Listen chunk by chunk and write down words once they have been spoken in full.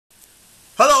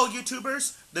Hello,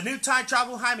 YouTubers. The new Time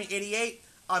Travel Hyman 88.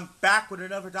 I'm back with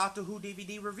another Doctor Who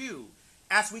DVD review.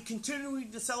 As we continue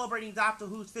to celebrating Doctor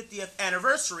Who's 50th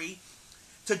anniversary,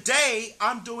 today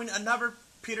I'm doing another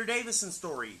Peter Davison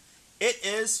story. It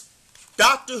is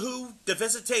Doctor Who: The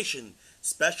Visitation,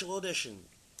 Special Edition.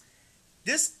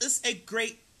 This is a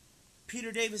great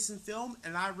Peter Davison film,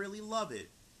 and I really love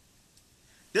it.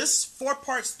 This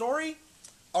four-part story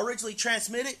originally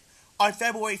transmitted on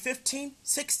February 15th,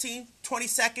 16th,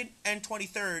 22nd, and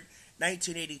 23rd,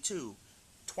 1982,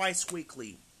 twice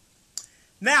weekly.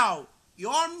 Now,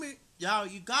 you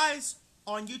guys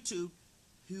on YouTube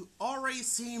who already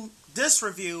seen this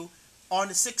review on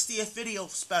the 60th video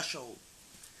special.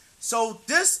 So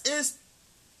this is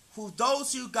for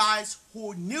those you guys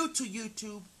who are new to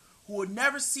YouTube, who have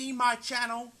never seen my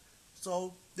channel.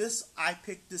 So I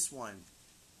picked this one.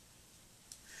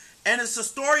 And it's a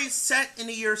story set in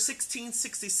the year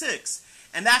 1666.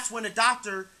 And that's when the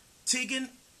Doctor, Tegan,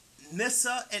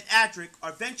 Nyssa, and Adric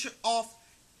are ventured off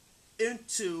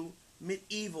into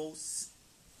medieval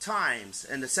times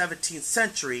in the 17th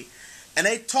century. And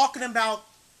they're talking about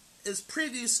his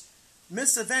previous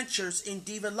misadventures in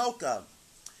Diva Loca.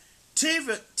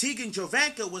 Tegan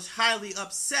Jovanka was highly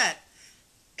upset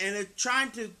and is trying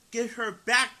to get her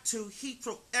back to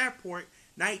Heathrow Airport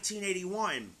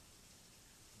 1981.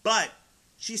 But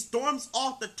she storms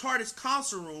off the TARDIS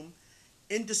console room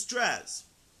in distress,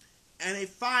 and they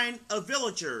find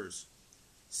villagers.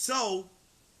 So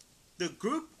the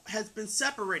group has been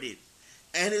separated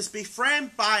and is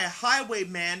befriended by a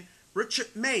highwayman,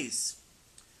 Richard Mace.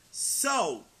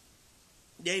 So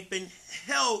they've been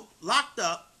locked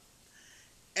up,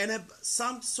 and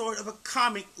some sort of a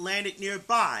comet landed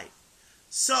nearby.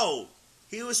 So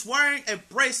he was wearing a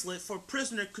bracelet for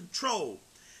prisoner control,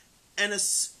 and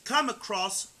has come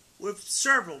across with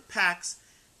several packs,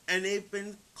 and they've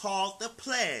been called the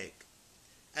Plague,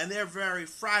 and they're very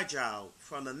fragile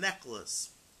from the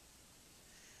necklace.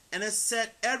 And has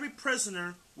set every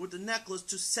prisoner with the necklace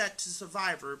to set to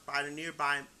survivor by the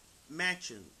nearby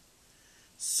mansion.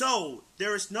 So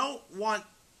there is no one.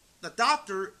 The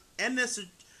Doctor and this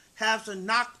have to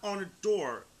knock on the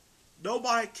door.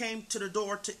 Nobody came to the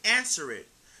door to answer it.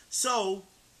 So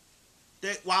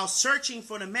while searching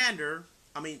for the manor,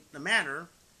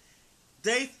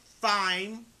 they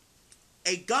find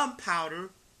a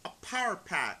gunpowder, a power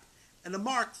pack, and a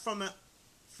mark from a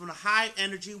high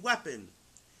energy weapon.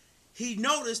 He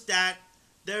noticed that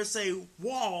there's a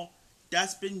wall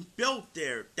that's been built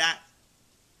there that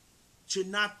should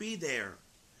not be there.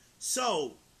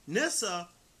 So Nyssa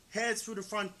heads through the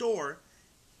front door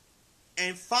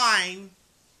and find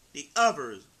the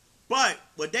others. But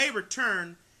when they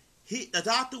return, the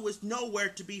Doctor was nowhere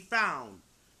to be found.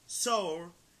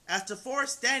 So, as the four are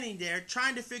standing there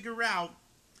trying to figure out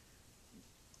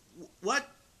what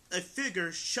a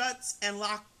figure shuts and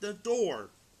locks the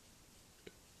door.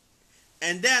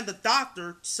 And then the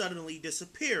Doctor suddenly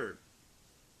disappeared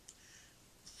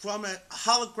from a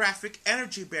holographic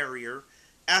energy barrier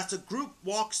as the group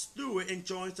walks through it and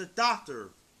joins the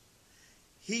Doctor.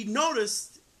 He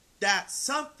noticed that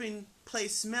something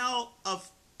smell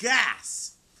of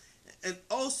gas. And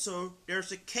also,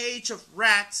 there's a cage of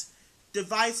rats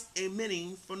device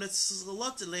emitting from the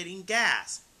scintillating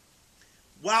gas.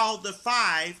 While the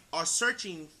five are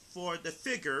searching for the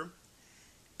figure,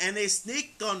 and they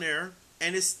sneak on there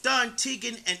and they stun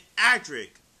Tegan and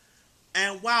Adric.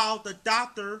 And while the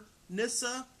Doctor,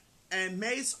 Nyssa, and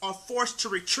Mace are forced to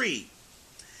retreat.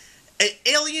 An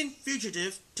alien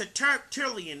fugitive,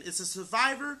 Tertullian, is a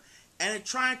survivor and is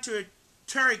trying to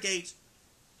interrogate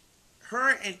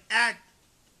her and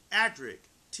Adric,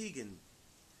 Tegan.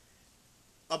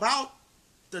 About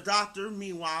the Doctor,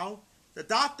 meanwhile, the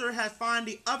Doctor has found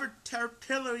the other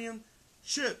Tertullian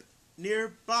ship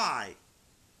nearby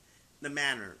the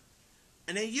manor.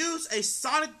 And they use a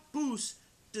sonic boost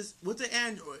with the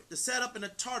android to set up in the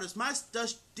TARDIS must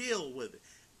thus deal with it.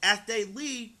 As they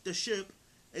leave the ship,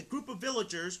 a group of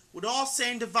villagers with all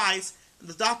same device, and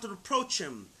the Doctor approach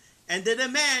him, and they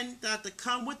demand that they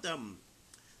come with them.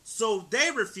 So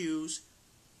they refuse.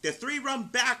 The three run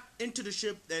back into the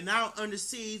ship. They're now under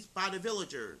siege by the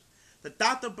villagers. The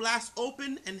Doctor blasts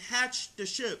open and hatches the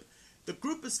ship. The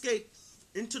group escapes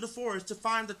into the forest to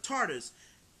find the TARDIS,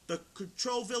 the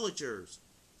control villagers.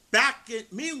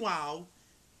 Meanwhile,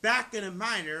 back in the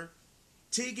minor,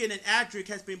 Tegan and Adric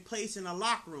has been placed in a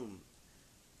lock room,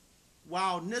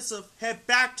 while Nyssa head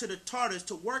back to the TARDIS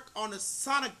to work on the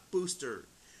sonic booster.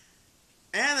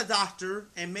 And the Doctor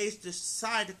and Mace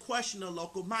decide to question the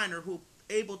local miner who are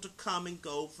able to come and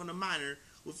go from the miner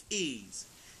with ease.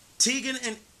 Tegan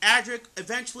and Adric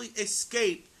eventually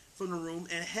escape from the room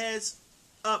and heads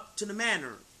up to the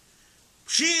manor.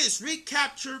 She is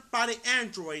recaptured by the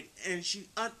android and she's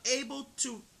unable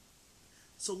to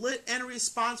solicit any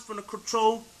response from the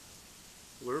controller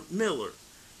Miller.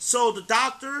 So the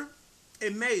Doctor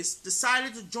and Mace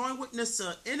decided to join with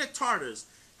Nyssa in the TARDIS.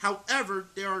 However,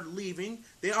 they are leaving.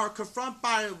 They are confronted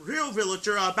by a real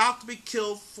villager about to be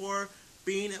killed for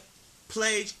being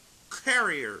plague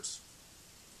carriers.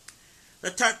 The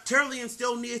Tertullian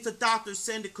still needs the Doctor to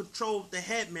send to control the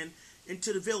headman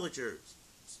into the villagers.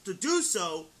 To do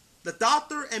so, the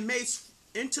Doctor and Mace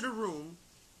into the room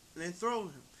and then throw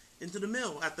him into the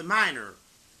mill at the miner.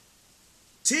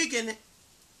 Tegan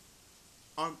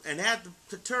and had the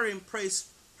Tertullian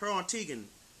place her on Tegan.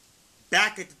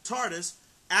 Back at the TARDIS,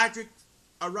 Adric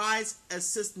arrives and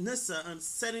assists Nyssa in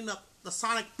setting up the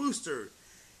sonic booster.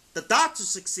 The Doctor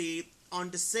succeeds on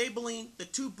disabling the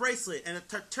two bracelets and the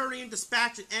Tertullian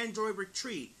dispatches android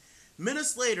retreat.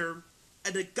 Minutes later,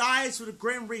 a disguise with the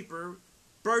Grim Reaper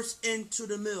bursts into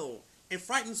the mill and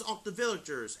frightens off the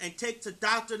villagers and takes the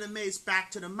Doctor and the Mace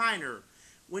back to the miner.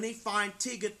 When he finds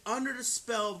Tegan under the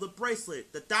spell of the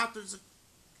bracelet, the Doctor's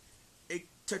a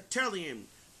Tertullian.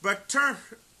 But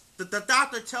the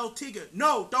Doctor tells Tegan,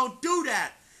 "No, don't do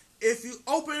that. If you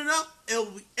open it up, it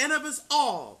will be end of us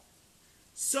all."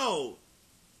 So,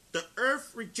 the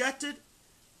Earth rejected,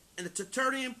 and the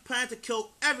Tertullian plan to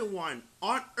kill everyone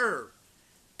on Earth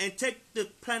and take the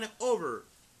planet over.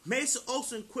 Mace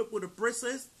also equipped with a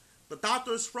bracelet. The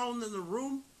Doctor is thrown in the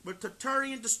room, but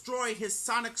Tertullian destroyed his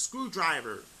sonic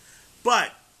screwdriver.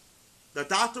 But the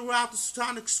Doctor without the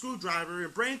sonic screwdriver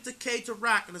and brings the cage to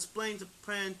Rack and explains the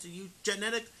plan to use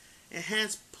genetic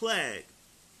enhanced plague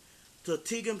to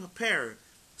Tegan prepare.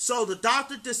 So the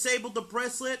Doctor disabled the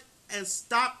bracelet and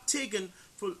stopped Tegan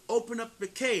from opening up the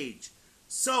cage.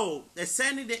 So they're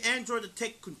sending the android to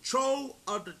take control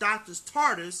of the Doctor's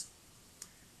TARDIS.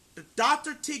 The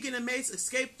Doctor, Tegan, and Mace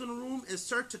escape from the room and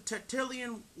search the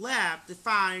Tertullian lab to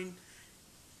find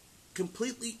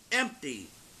completely empty.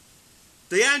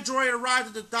 The android arrives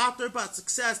at the Doctor, but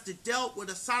success they dealt with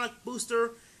a sonic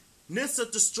booster. Nyssa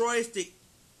destroys the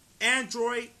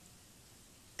android,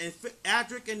 and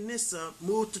Adric and Nyssa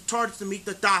move to TARDIS to meet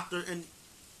the Doctor and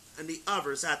the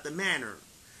others at the manor.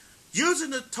 Using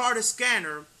the TARDIS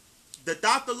scanner, the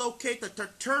Doctor locates the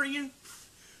Tertullian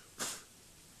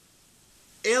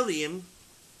alien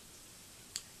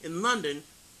in London.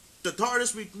 The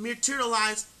TARDIS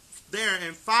materialized there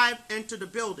and 5 enter the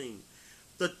building.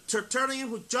 The Tertullian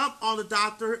who jump on the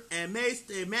Doctor and Mace,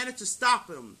 they manage to stop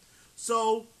him.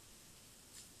 So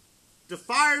the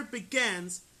fire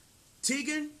begins.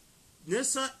 Tegan,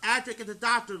 Nyssa, Adric, and the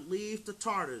Doctor leave the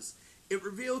TARDIS. It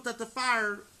reveals that the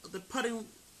fire, the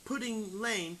Pudding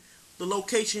Lane, the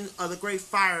location of the Great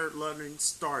Fire London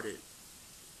started.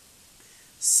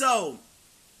 So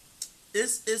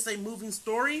this is a moving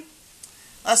story.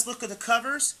 Let's look at the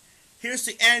covers. Here's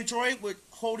the android with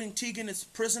holding Tegan as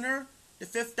prisoner. The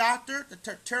 5th Doctor, the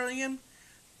Tertullian,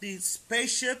 the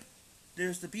spaceship.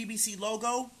 There's the BBC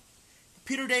logo.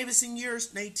 Peter Davison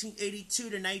years 1982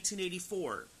 to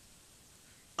 1984.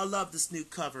 I love this new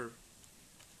cover.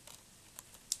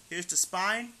 Here's the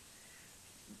spine.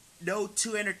 No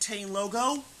To Entertain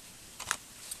logo.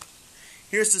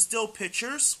 Here's the still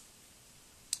pictures.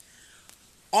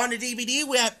 On the DVD,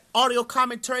 we have audio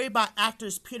commentary by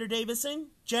actors Peter Davison,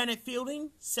 Janet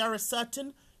Fielding, Sarah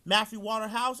Sutton, Matthew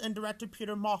Waterhouse, and director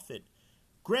Peter Moffat.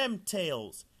 Grim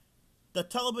Tales, The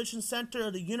Television Center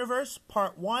of the Universe,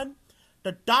 Part 1.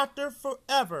 The Doctor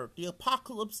Forever, The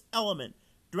Apocalypse Element.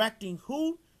 Directing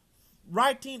Who,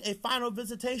 writing a final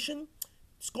visitation,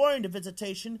 scoring the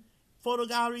visitation, photo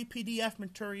gallery, PDF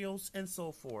materials, and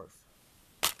so forth.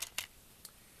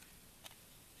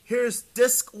 Here's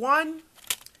Disc 1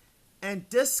 and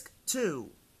Disc 2.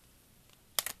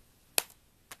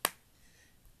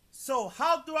 So,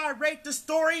 how do I rate the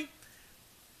story?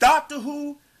 Doctor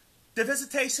Who, The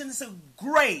Visitation is a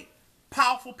great,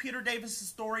 powerful Peter Davison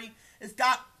story.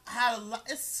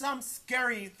 It's some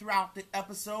scary throughout the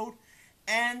episode,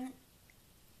 and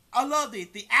I love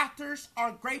it. The actors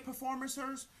are great performers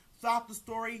throughout the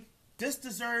story. This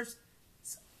deserves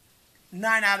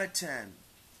 9 out of 10.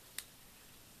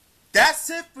 That's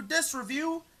it for this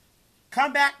review.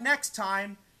 Come back next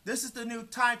time. This is the new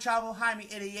Time Travel Jaime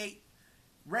 88.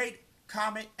 Rate,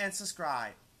 comment, and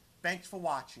subscribe. Thanks for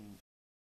watching.